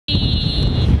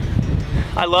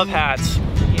I love hats.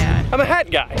 Yeah. I'm a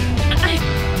hat guy.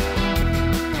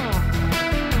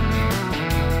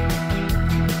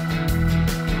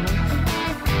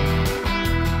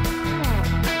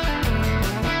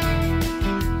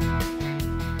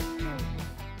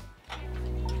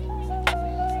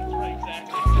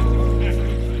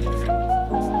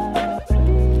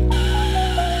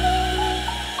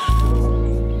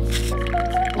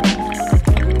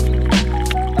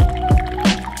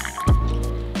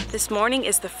 This morning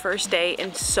is the first day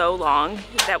in so long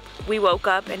that we woke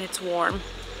up and it's warm.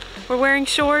 We're wearing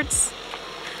shorts.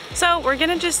 So we're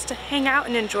gonna just hang out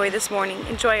and enjoy this morning,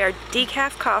 enjoy our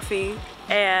decaf coffee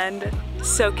and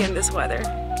soak in this weather.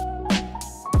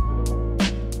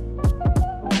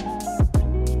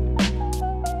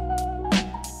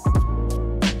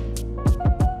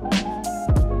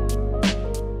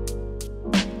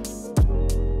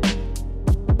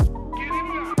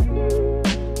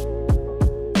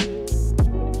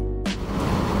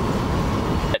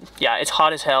 Yeah, it's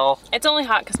hot as hell. It's only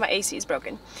hot because my AC is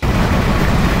broken.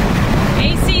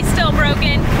 AC's still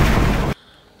broken.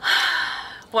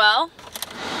 Well,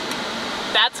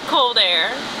 that's cold air.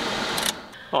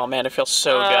 Oh man, it feels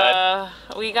so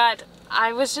good.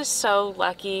 I was just so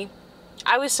lucky.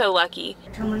 I was so lucky.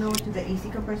 Terminal to the AC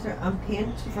compressor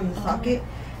unpinned from the socket.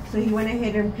 So he went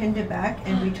ahead and pinned it back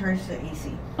and recharged the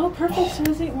AC. Oh, perfect. So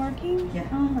is it working? Yeah.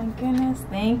 Oh my goodness.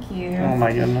 Thank you. Oh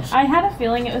my goodness. I had a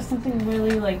feeling it was something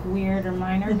really like weird or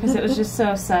minor because it was just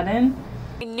so sudden.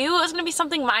 I knew it was going to be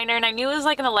something minor and I knew it was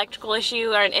like an electrical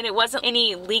issue and it wasn't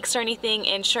any leaks or anything,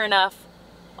 and sure enough,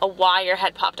 a wire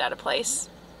had popped out of place.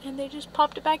 And they just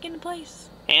popped it back into place.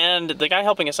 And the guy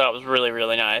helping us out was really,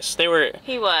 really nice. They were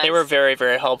very,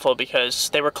 very helpful because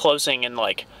they were closing in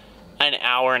like an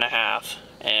hour and a half.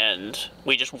 And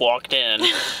we just walked in.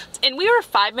 And we were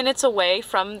 5 minutes away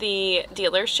from the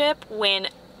dealership when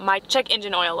my check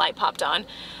engine oil light popped on.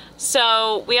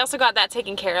 So we also got that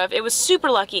taken care of. It was super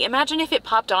lucky. Imagine if it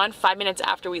popped on 5 minutes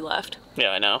after we left.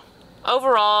 Yeah, I know.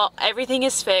 Overall, everything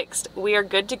is fixed. We are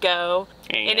good to go.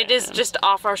 And it is just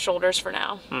off our shoulders for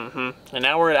now. Mm-hmm. And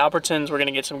now we're at Albertsons. We're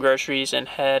gonna get some groceries and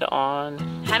head on.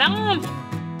 Head on!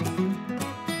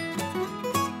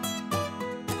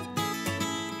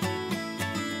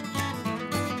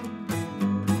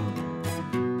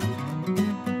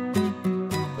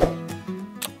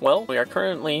 Well, we are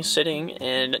currently sitting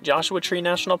in Joshua Tree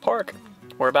National Park.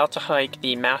 We're about to hike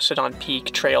the Mastodon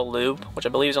Peak Trail Loop, which I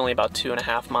believe is only about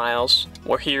 2.5 miles.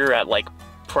 We're here at like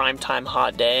prime time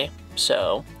hot day,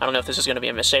 so I don't know if this is gonna be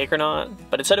a mistake or not,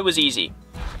 but it said it was easy.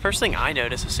 First thing I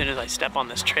notice as soon as I step on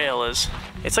this trail is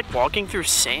it's like walking through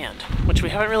sand, which we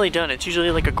haven't really done. It's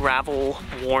usually like a gravel,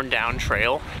 worn down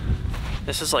trail.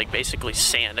 This is like basically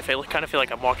sand. I kind of feel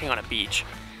like I'm walking on a beach.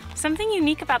 Something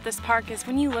unique about this park is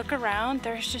when you look around,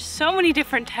 there's just so many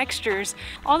different textures,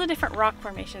 all the different rock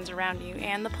formations around you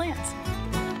and the plants.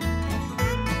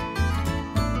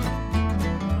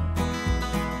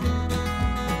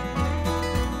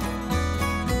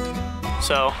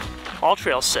 So, All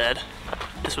Trails said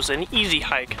this was an easy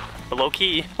hike, but low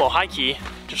key, well high key,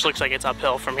 just looks like it's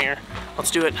uphill from here. Let's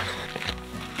do it.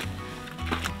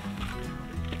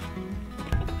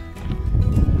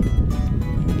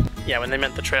 Yeah, when they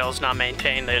meant the trail is not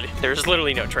maintained, there's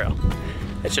literally no trail.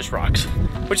 It's just rocks,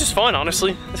 which is fun,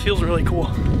 honestly. This feels really cool.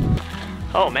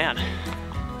 Oh man.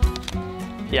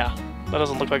 Yeah, that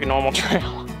doesn't look like a normal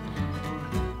trail.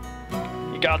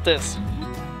 You got this.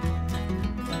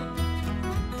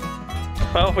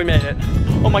 Well, we made it.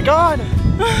 Oh my God!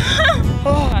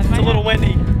 Oh, it's a little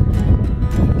windy.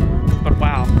 But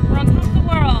wow. We're on top of the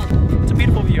world. It's a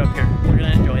beautiful view up here. We're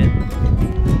gonna enjoy it.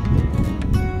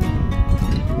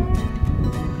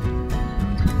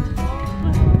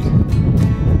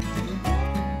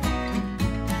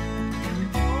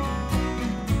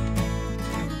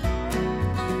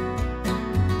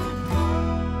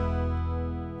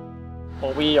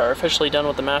 Well, we are officially done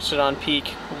with the Mastodon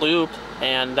Peak Loop,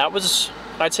 and that was,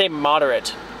 I'd say,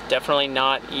 moderate. Definitely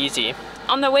not easy.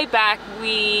 On the way back,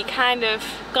 we kind of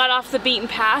got off the beaten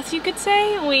path, you could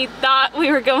say. We thought we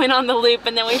were going on the loop,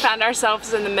 and then we found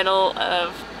ourselves in the middle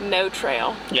of no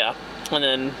trail. Yeah, and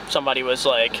then somebody was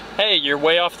like, hey, you're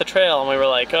way off the trail, and we were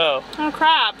like, oh. Oh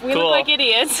crap, we cool. look like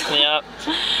idiots. Yeah.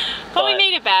 But we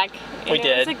made it back. We did.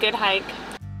 It was a good hike.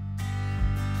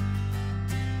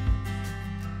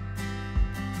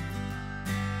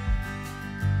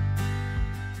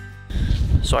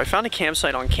 So I found a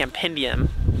campsite on Campendium,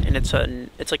 and it's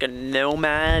like a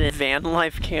nomad van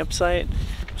life campsite.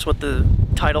 That's what the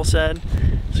title said.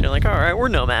 So you're like, all right, we're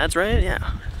nomads, right?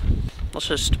 Yeah. Let's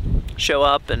just show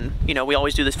up, and you know, we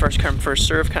always do this first come, first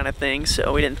serve kind of thing,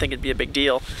 so we didn't think it'd be a big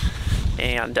deal.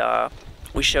 And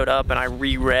we showed up and I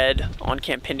reread on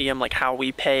Campendium like how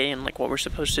we pay and like what we're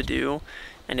supposed to do.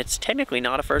 And it's technically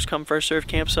not a first come first serve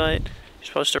campsite. You're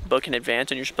supposed to book in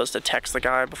advance and you're supposed to text the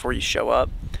guy before you show up.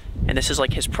 And this is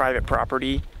like his private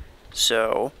property.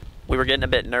 So we were getting a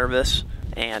bit nervous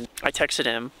and I texted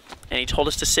him and he told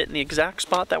us to sit in the exact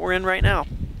spot that we're in right now.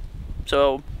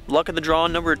 So luck of the draw,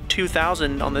 number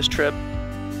 2,000 on this trip.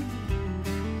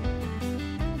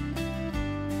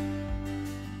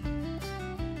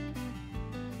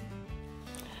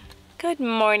 Good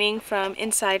morning from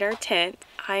inside our tent.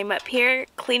 I'm up here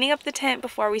cleaning up the tent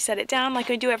before we set it down like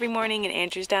I do every morning, and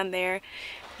Andrew's down there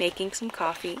making some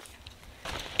coffee.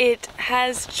 It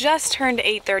has just turned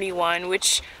 8:31,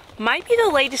 which might be the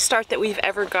latest start that we've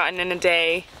ever gotten in a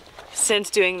day since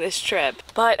doing this trip.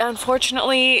 But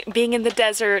unfortunately, being in the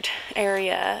desert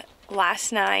area,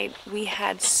 last night we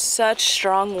had such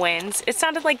strong winds. It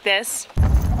sounded like this.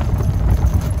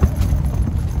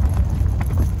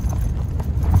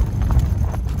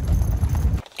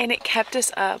 And it kept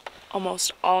us up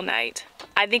almost all night.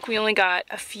 I think we only got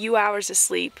a few hours of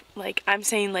sleep. Like, I'm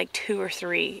saying like 2 or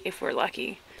 3 if we're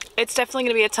lucky. It's definitely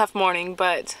gonna be a tough morning,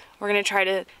 but we're gonna try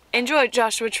to enjoy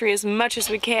Joshua Tree as much as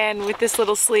we can with this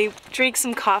little sleep, drink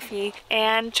some coffee,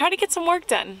 and try to get some work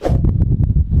done.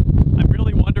 I'm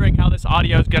really wondering how this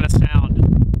audio is gonna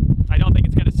sound. I don't think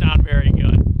it's gonna sound very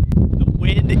good. The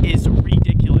wind is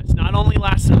ridiculous. Not only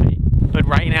last night, but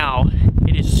right now,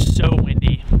 it is so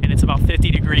windy. And it's about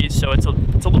 50 degrees, so it's a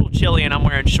little chilly and I'm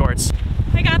wearing shorts.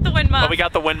 I got the wind muff. But we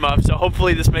got the wind muff, so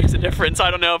hopefully this makes a difference.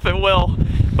 I don't know if it will.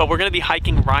 But we're gonna be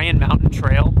hiking Ryan Mountain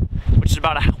Trail, which is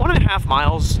about 1.5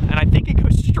 miles, and I think it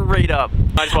goes straight up.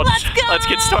 Might as well let's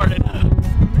get started.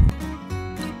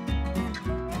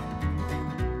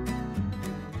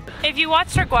 If you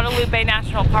watched our Guadalupe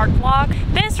National Park vlog,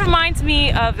 this reminds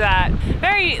me of that.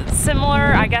 Very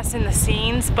similar, I guess, in the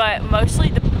scenes, but mostly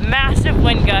the massive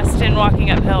wind gust and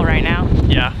walking uphill right now.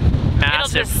 Yeah,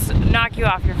 massive. It'll just knock you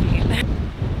off your feet.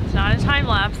 It's not a time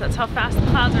lapse, that's how fast the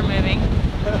clouds are moving.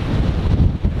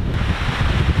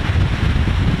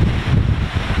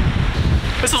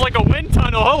 This is like a wind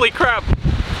tunnel, holy crap.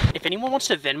 If anyone wants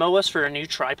to Venmo us for a new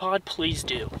tripod, please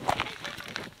do.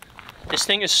 This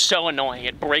thing is so annoying,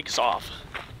 it breaks off.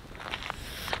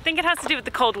 I think it has to do with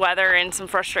the cold weather and some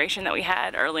frustration that we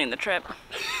had early in the trip.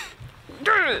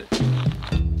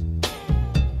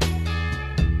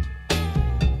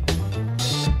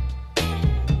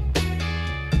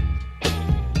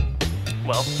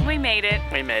 Well, we made it.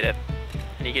 We made it.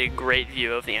 And you get a great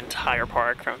view of the entire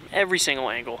park from every single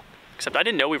angle. Except I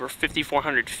didn't know we were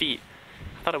 5,400 feet.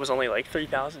 I thought it was only like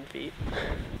 3,000 feet.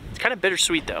 It's kind of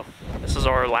bittersweet though. This is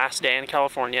our last day in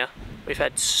California. We've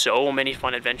had so many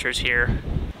fun adventures here.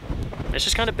 It's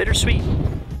just kind of bittersweet.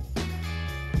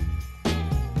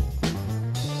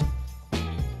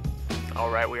 All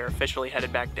right, we are officially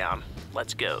headed back down.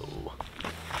 Let's go.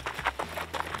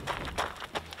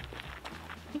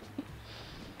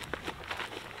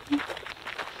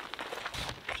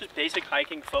 Just basic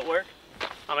hiking footwear.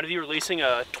 I'm gonna be releasing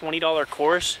a $20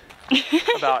 course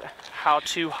about how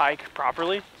to hike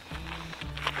properly.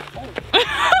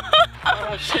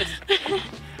 Oh shit.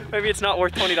 Maybe it's not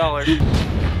worth $20.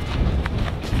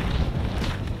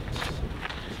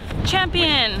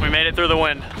 Champion! We made it through the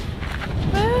wind.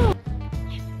 Woo!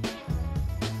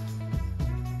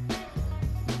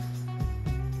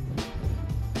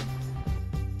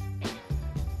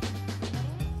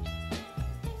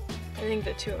 I think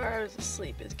the 2 hours of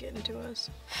sleep is getting to us.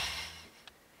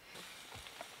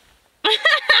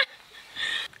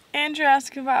 Andrew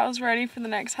asked if I was ready for the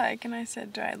next hike, and I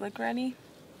said, do I look ready?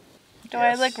 Do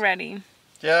I look ready?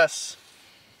 Yes.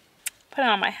 Put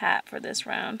on my hat for this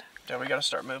round. Yeah, we gotta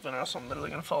start moving or else I'm literally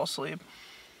gonna fall asleep.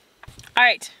 All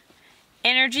right,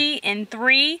 energy in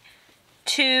 3,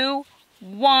 2,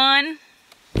 1.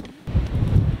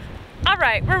 All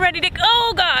right, we're ready to go.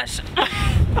 Oh gosh.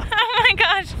 Oh my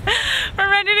gosh, we're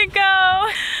ready to go.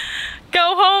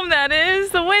 Go home, that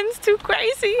is. The wind's too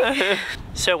crazy.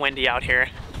 So windy out here.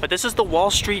 But this is the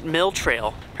Wall Street Mill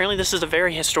Trail. Apparently this is a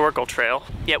very historical trail,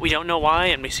 yet we don't know why,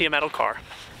 and we see a metal car.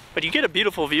 But you get a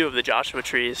beautiful view of the Joshua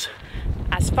trees.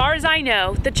 As far as I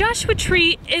know, the Joshua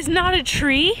tree is not a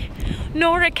tree,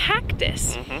 nor a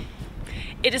cactus.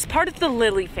 It is part of the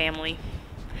lily family.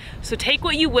 So take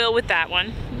what you will with that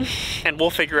one. And we'll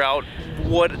figure out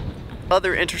what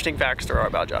other interesting facts there are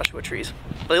about Joshua trees.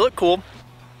 They look cool.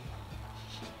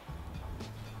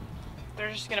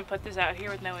 They're just gonna put this out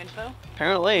here with no info?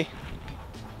 Apparently.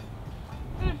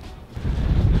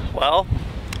 Well,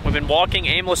 we've been walking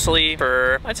aimlessly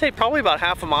for, I'd say probably about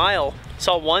half a mile.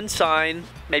 Saw one sign,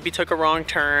 maybe took a wrong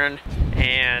turn,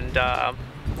 and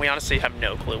we honestly have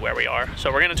no clue where we are.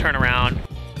 So we're gonna turn around.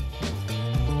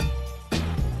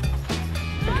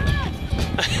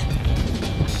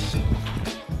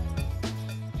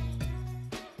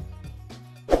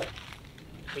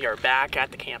 We are back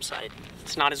at the campsite.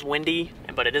 It's not as windy,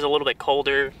 but it is a little bit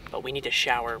colder, but we need to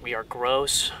shower. We are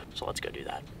gross, so let's go do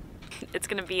that. It's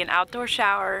gonna be an outdoor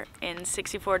shower in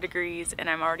 64 degrees and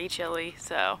I'm already chilly,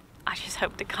 so I just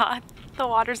hope to God the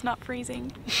water's not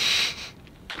freezing.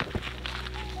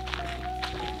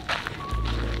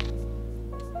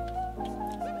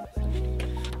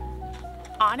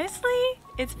 Honestly,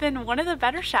 it's been one of the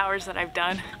better showers that I've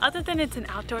done. Other than it's an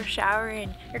outdoor shower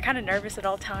and you're kind of nervous at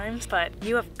all times, but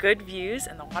you have good views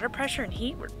and the water pressure and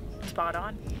heat were spot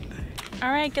on. All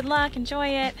right, good luck, enjoy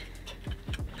it.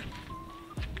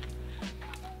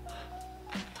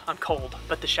 I'm cold,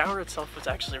 but the shower itself was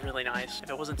actually really nice. If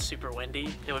it wasn't super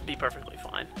windy, it would be perfectly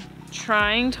fine.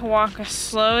 Trying to walk as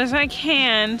slow as I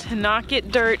can to not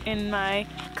get dirt in my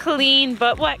clean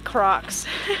but wet Crocs.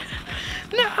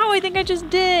 No, I think I just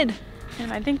did.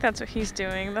 And I think that's what he's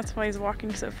doing. That's why he's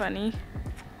walking so funny.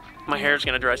 My hair is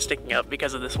gonna dry sticking up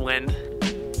because of this wind.